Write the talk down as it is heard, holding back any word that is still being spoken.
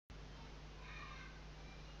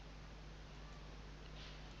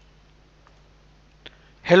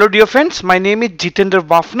Hello dear friends, my name is Jitendra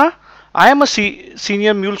Bafna. I am a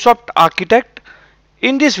senior MuleSoft architect.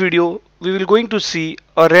 In this video, we will going to see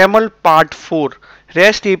a RAML part 4,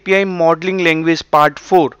 REST API modeling language part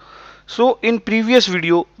 4. So in previous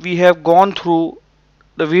video, we have gone through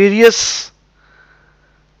the various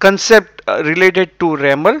concept related to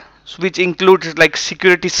RAML, which includes like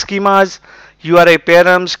security schemas, URI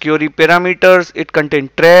params, query parameters. It contains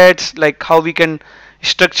threads, like how we can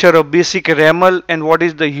structure a basic RAML and what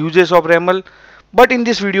is the uses of RAML. But in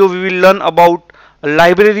this video, we will learn about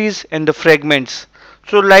libraries and the fragments.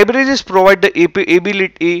 So libraries provide the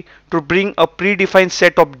ability to bring a predefined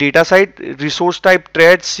set of data type, resource type,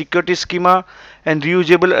 threads, security schema, and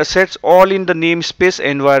reusable assets all in the namespace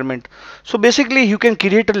environment. So basically, you can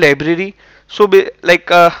create a library. So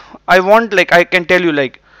I can tell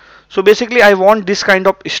you so basically I want this kind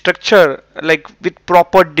of structure like with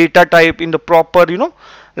proper data type in the proper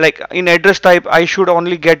like in address type I should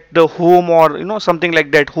only get the home or something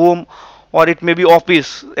like that, home, or it may be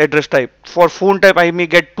office address type. For phone type I may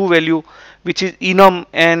get two value, which is enum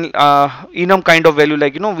and enum kind of value,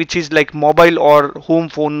 like which is like mobile or home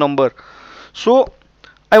phone number. So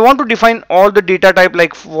I want to define all the data type,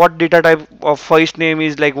 like what data type of first name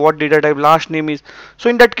is, like what data type last name is. So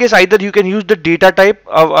in that case, either you can use the data type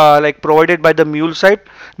of like provided by the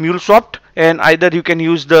MuleSoft, and either you can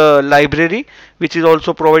use the library which is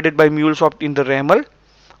also provided by MuleSoft in the RAML.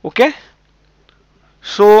 Okay.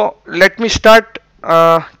 So let me start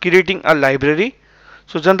creating a library.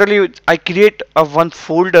 So generally I create a one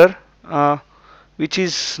folder which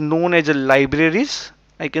is known as a libraries.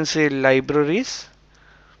 I can say libraries,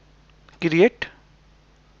 create,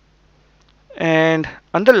 and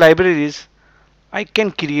under libraries I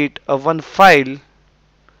can create a one file,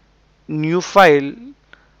 new file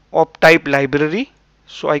of type library.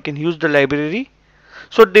 So I can use the library.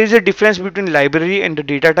 So there is a difference between library and the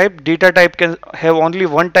data type. Data type can have only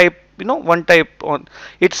one type, one type on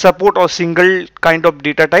it, support a single kind of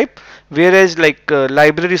data type, whereas like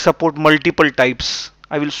library support multiple types.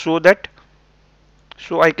 I will show that.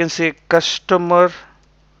 So I can say customer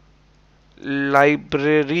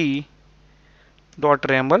library dot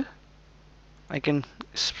raml. I can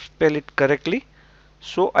spell it correctly.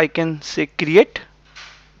 So I can say create.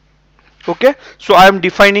 Okay, so I am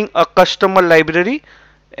defining a customer library,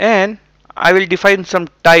 and I will define some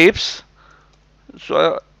types.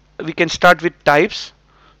 So we can start with types.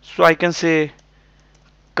 So I can say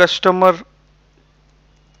customer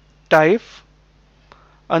type.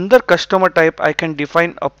 Under customer type I can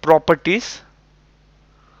define a properties.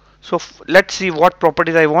 So let's see what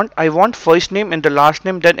properties I want. I want first name and the last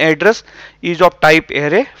name, then address is of type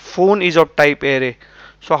array, phone is of type array.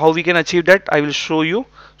 So how we can achieve that, I will show you.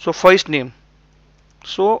 So first name,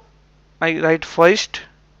 so I write first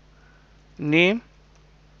name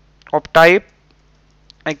of type,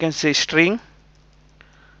 I can say string,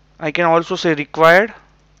 I can also say required,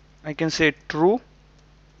 I can say true.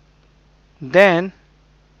 Then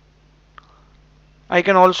I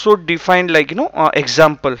can also define like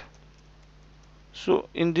example. So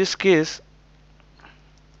in this case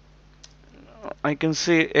I can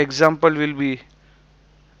say example will be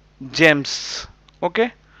gems.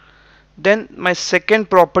 Okay, then my second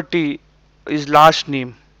property is last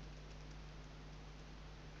name.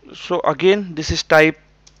 So again this is type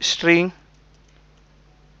string,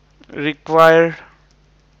 required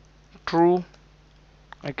true,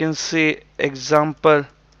 I can say example,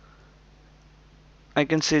 I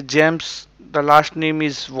can say gems, the last name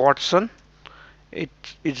is Watson.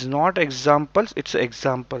 It's not examples, it's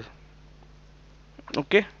example.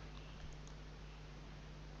 Okay,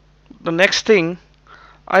 the next thing,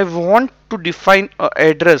 I want to define a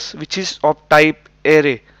address which is of type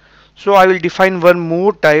array. So I will define one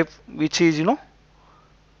more type which is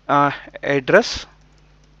address.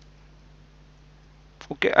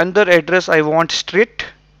 Okay, under address I want street.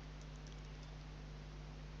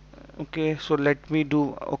 Okay, so let me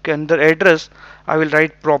do, okay, under address I will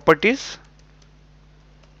write properties.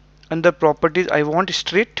 Under properties I want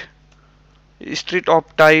street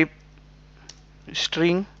of type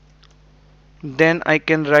string. Then I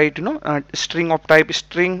can write string of type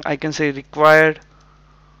string, I can say required,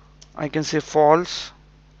 I can say false,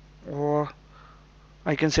 or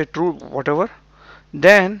I can say true, whatever.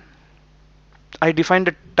 Then I define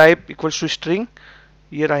the type equals to string.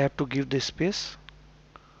 Here I have to give this space.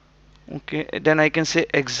 Okay, then I can say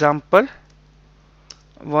example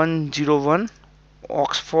 101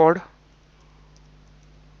 Oxford.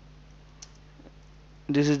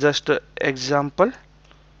 This is just an example.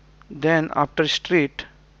 Then after street,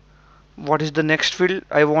 what is the next field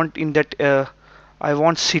I want in that? I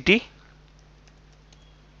want city.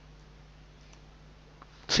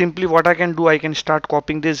 Simply what I can do, I can start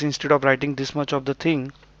copying this instead of writing this much of the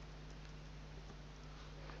thing.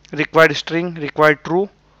 Required string, required true.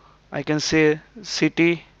 I can say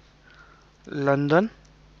city London.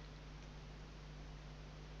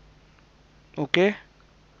 Okay,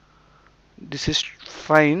 this is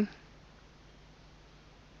fine.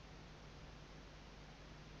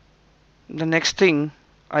 The next thing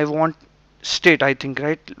I want state, I think,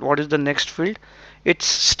 right? What is the next field? It's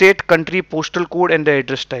state, country, postal code, and the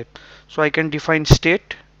address type. So I can define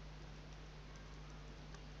state,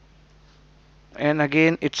 and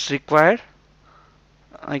again it's required.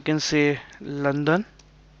 I can say London.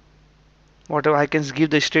 Whatever, I can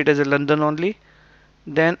give the state as a London only.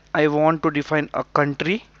 Then I want to define a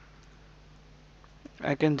country.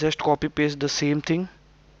 I can just copy paste the same thing.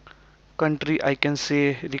 Country, I can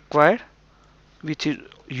say required, which is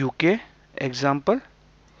UK example.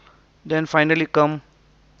 Then finally come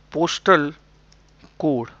postal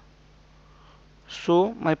code.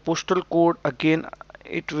 So my postal code, again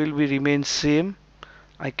it will be remain same.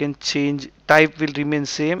 I can change, type will remain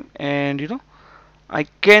same, and I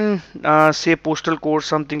can say postal code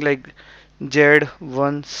something like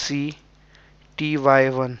Z1C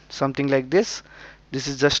TY1, something like this. This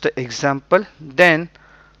is just an example. Then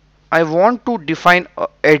I want to define a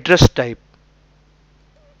address type.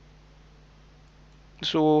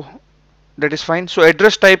 So that is fine. So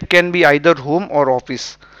address type can be either home or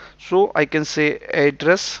office. So I can say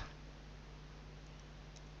address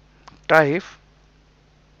type.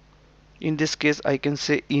 In this case I can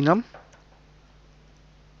say enum.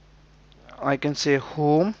 I can say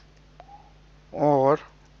home or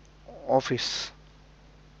office.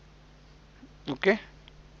 Okay,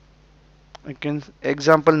 I can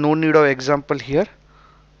example, no need of example here.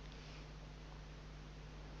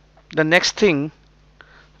 The next thing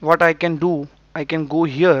what I can do, I can go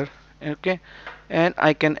here, okay, and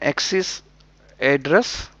I can access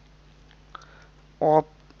address, or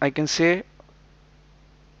I can say,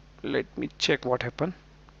 let me check what happened.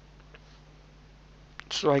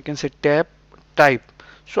 So I can say tab type.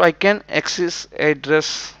 So I can access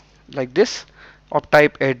address like this of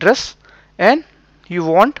type address, and you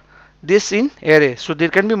want this in array, so there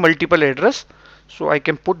can be multiple address, so I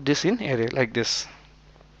can put this in array like this.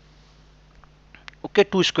 Okay,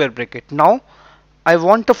 two square bracket. Now I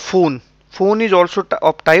want a phone. Phone is also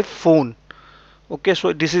of type phone. Okay,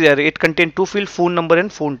 so this is array. It contains two fields, phone number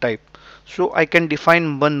and phone type. So I can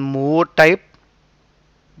define one more type,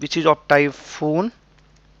 which is of type phone.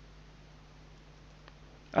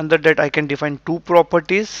 Under that I can define two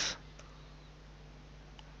properties.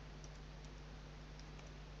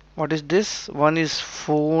 What is this? One is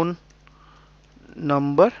phone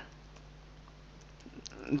number,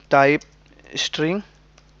 type string.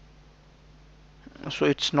 So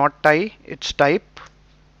it's not type, it's type.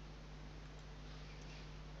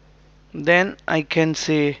 Then I can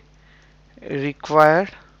say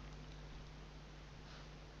required.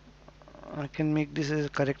 I can make this as a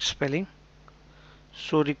correct spelling.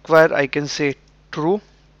 So required, I can say true.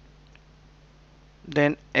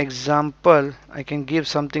 Then example, I can give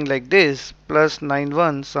something like this, plus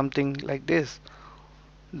 91, something like this.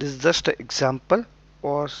 This is just an example,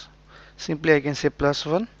 or simply I can say plus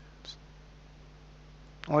 1,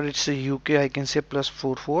 or it's a UK, I can say plus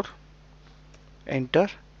 44. Enter.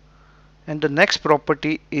 And the next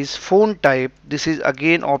property is phone type. This is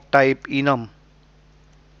again of type enum.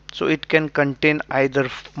 So it can contain either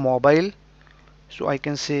mobile, so I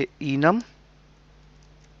can say enum.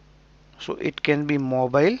 So it can be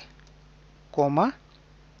mobile, comma,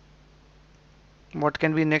 what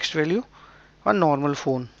can be next value? A normal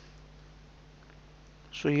phone.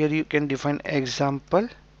 So here you can define example.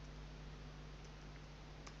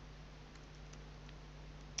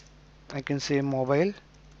 I can say mobile.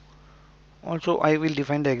 Also I will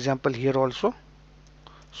define the example here also,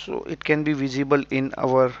 so it can be visible in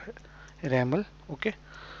our RAML. Okay,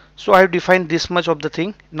 so I have defined this much of the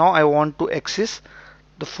thing. Now I want to access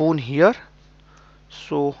the phone here.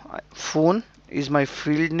 So phone is my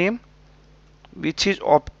field name, which is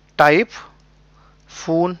of type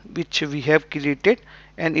phone, which we have created,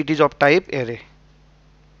 and it is of type array,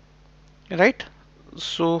 right?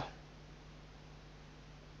 So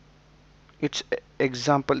it's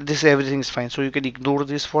example, this everything is fine, so you can ignore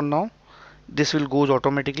this for now. This will goes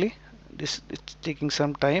automatically. This it's taking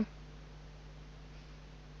some time.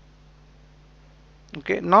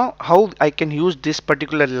 Okay, now how I can use this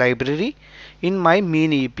particular library in my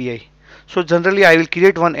main API. So generally I will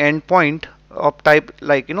create one endpoint of type,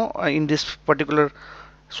 like in this particular,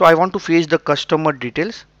 so I want to fetch the customer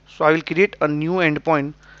details, so I will create a new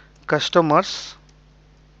endpoint, customers.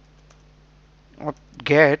 or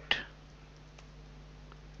get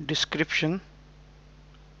description.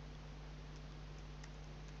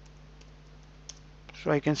 So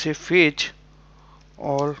I can say fetch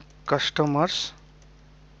all customers,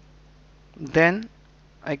 then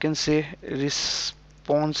I can say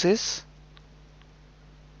responses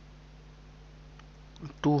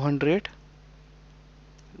 200,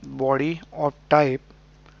 body of type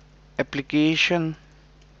application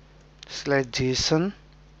slash JSON.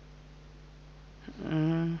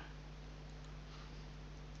 Mm,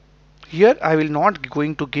 Here I will not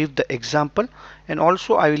going to give the example, and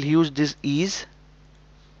also I will use this is.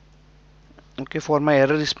 Okay, for my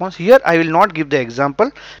error response here I will not give the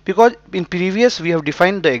example, because in previous we have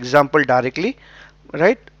defined the example directly,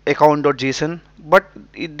 right? Account.json, but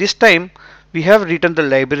this time we have written the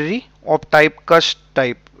library of type cust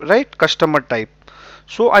type, right? Customer type.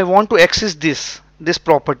 So I want to access this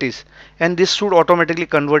properties, and this should automatically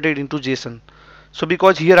convert it into JSON. So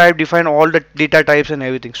because here I have defined all the data types and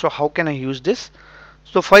everything, so how can I use this?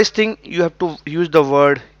 So first thing, you have to use the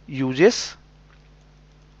word uses,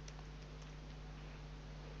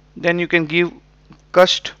 then you can give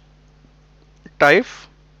cust type.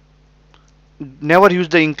 Never use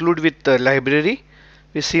the include with the library.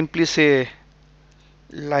 We simply say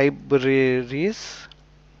libraries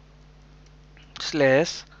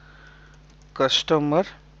slash customer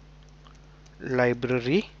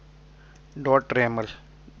library dot raml.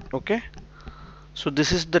 Okay, so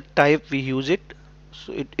this is the type we use it.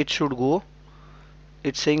 So it should go,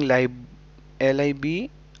 it's saying library,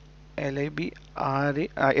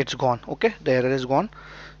 it's gone. Okay, the error is gone.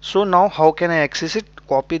 So now how can I access it?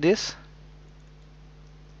 Copy this.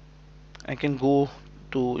 I can go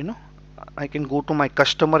to, I can go to my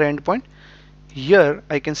customer endpoint. Here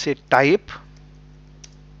I can say type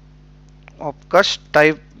of cust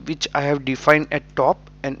type, which I have defined at top,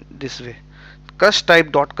 and this way cust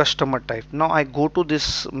type dot customer type. Now I go to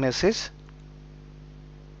this message,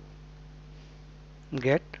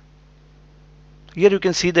 get. Here you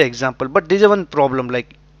can see the example, but there is one problem,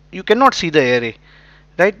 like you cannot see the array,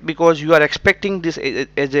 right? Because you are expecting this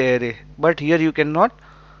as a array, but here you cannot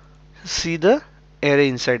see the array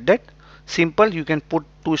inside that. Simple, you can put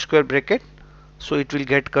two square bracket, so it will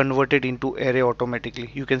get converted into array automatically.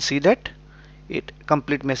 You can see that it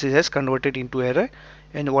complete message has converted into array,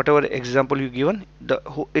 and whatever example you given,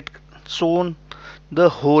 it shown the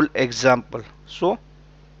whole example. So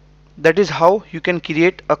that is how you can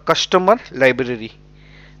create a customer library,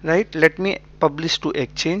 right? Let me publish to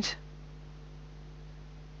Exchange.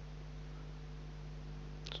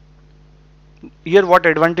 Here what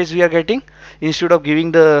advantage we are getting, instead of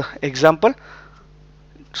giving the example,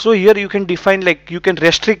 so here you can define, like you can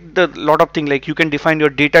restrict the lot of things, like you can define your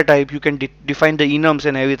data type, you can define the enums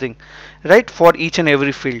and everything, right, for each and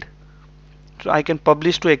every field. So I can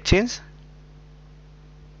publish to Exchange.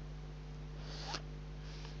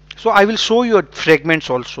 So I will show you fragments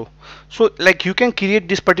also. So like you can create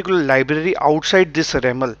this particular library outside this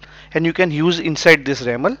RAML, and you can use inside this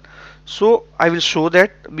RAML. So I will show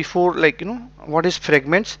that before, like what is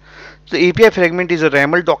fragments. The API fragment is a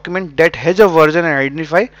RAML document that has a version and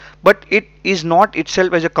identify, but it is not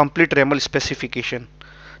itself as a complete RAML specification.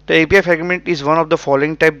 The API fragment is one of the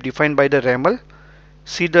following type defined by the RAML.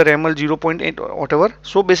 See the RAML 0.8 or whatever.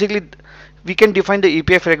 So basically we can define the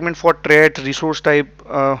API fragment for thread, resource type,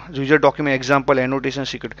 user document, example, annotation,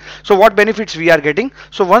 secret. So what benefits we are getting?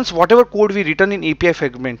 So once whatever code we written in API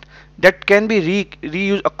fragment, that can be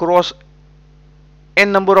reused across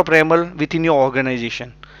n number of RAML within your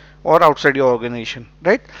organization or outside your organization,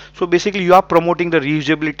 right? So basically you are promoting the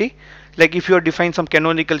reusability. Like if you are define some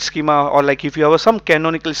canonical schema, or like if you have some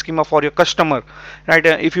canonical schema for your customer, right?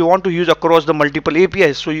 If you want to use across the multiple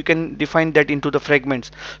APIs, so you can define that into the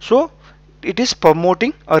fragments. So it is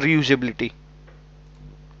promoting a reusability.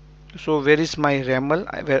 So where is my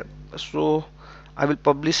RAML? So I will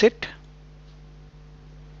publish it.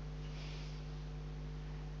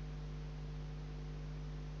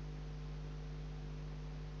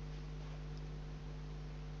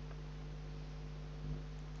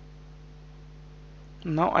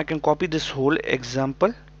 Now I can copy this whole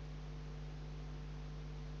example,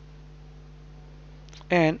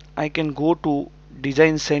 and I can go to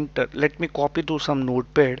design center. Let me copy to some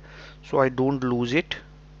notepad so I don't lose it.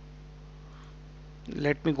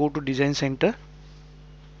 Let me go to design center.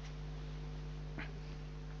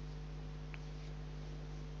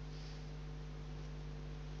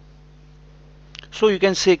 So you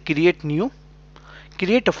can say create new,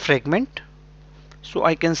 create a fragment. So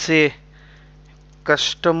I can say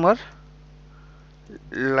customer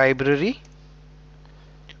library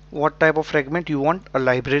what type of fragment you want. A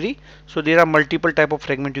library, so there are multiple type of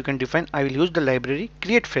fragment you can define. I will use the library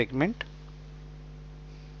create fragment.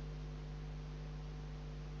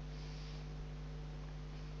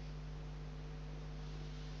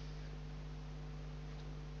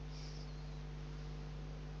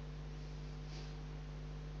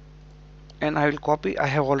 And I will copy. I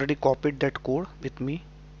have already copied that code with me.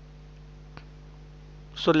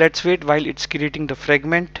 So let's wait while it's creating the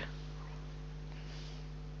fragment.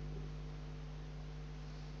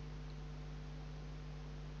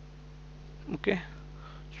 Okay,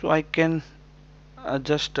 so I can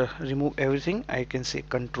just remove everything. I can say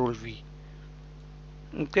Control V.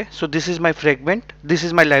 Okay, so this is my fragment, this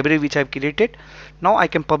is my library which I've created. Now I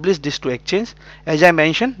can publish this to Exchange. As I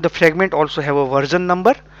mentioned, the fragment also have a version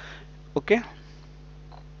number. Okay,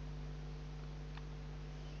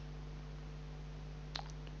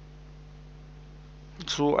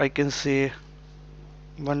 so I can say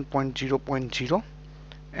 1.0.0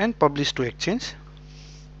 and publish to Exchange.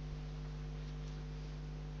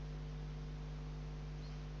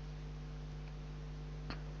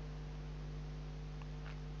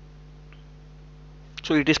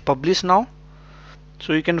 So it is published now,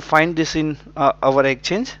 so you can find this in our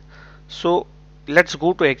Exchange. So let's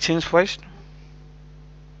go to Exchange first.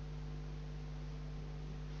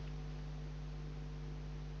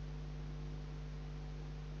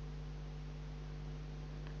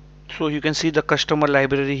 So you can see the customer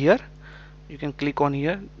library here. You can click on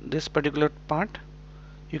here, this particular part.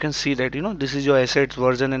 You can see that this is your assets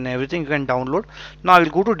version and everything you can download. Now I will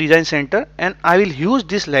go to design center and I will use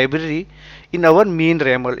this library in our main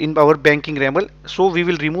RAML, in our banking RAML. So we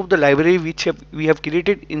will remove the library which we have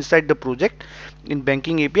created inside the project in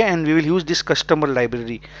banking API, and we will use this customer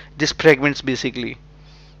library, this fragments basically.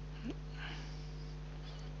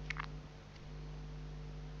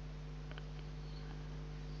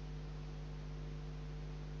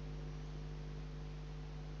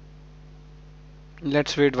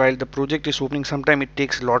 Let's wait while the project is opening. Sometime it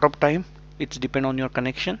takes a lot of time. It's depend on your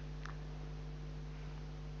connection.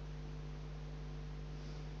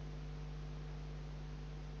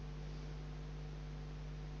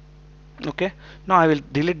 Okay, now I will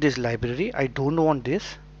delete this library. I don't want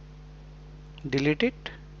this. Delete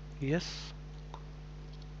it. Yes.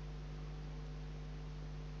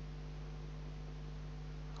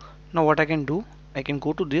 Now what I can do, I can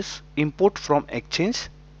go to this import from Exchange,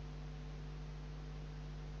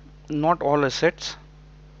 not all assets.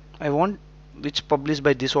 I want which published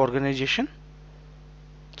by this organization.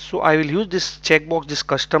 So I will use this checkbox, this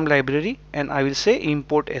custom library, and I will say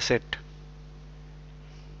import asset.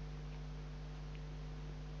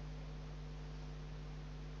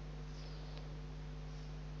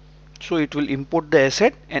 So it will import the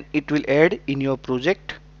asset and it will add in your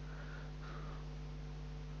project.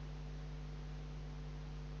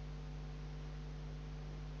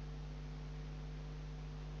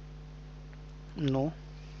 No.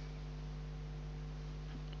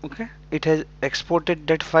 Okay, it has exported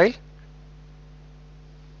that file.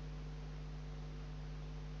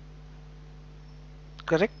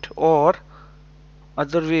 Correct. Or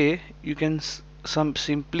other way, you can some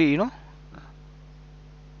simply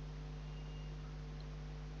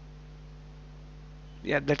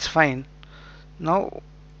yeah, that's fine. Now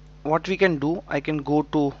what we can do, I can go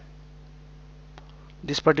to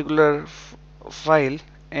this particular file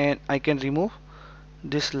and I can remove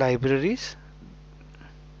this libraries.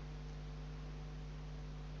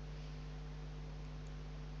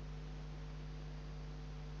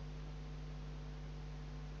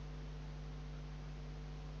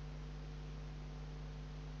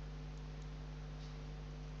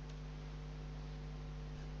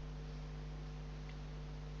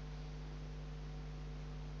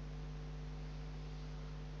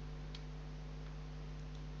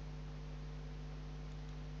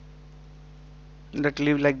 That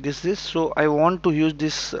leave like this. So I want to use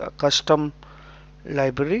this custom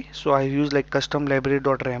library, so I use like custom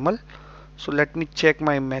library.raml. So let me check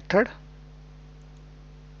my method.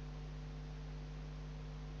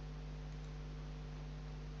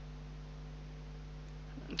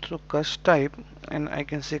 So cust type, and I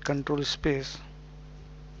can say control space,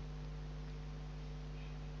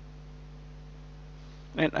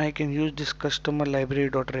 and I can use this customer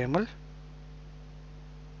library.raml.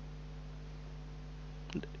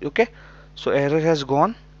 Okay, so error has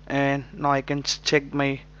gone, and now I can check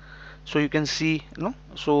my, so you can see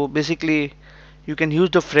so basically you can use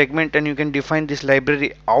the fragment and you can define this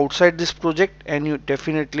library outside this project, and you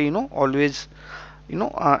definitely always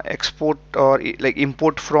export or like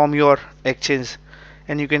import from your Exchange,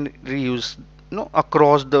 and you can reuse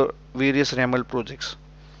across the various RAML projects.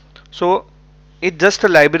 So it's just a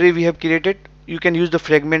library we have created. You can use the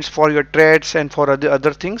fragments for your threads and for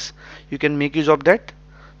other things. You can make use of that.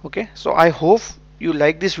 Okay, so I hope you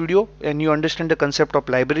like this video and you understand the concept of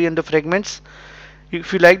library and the fragments.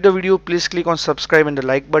 If you like the video, please click on subscribe and the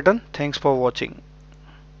like button. Thanks for watching.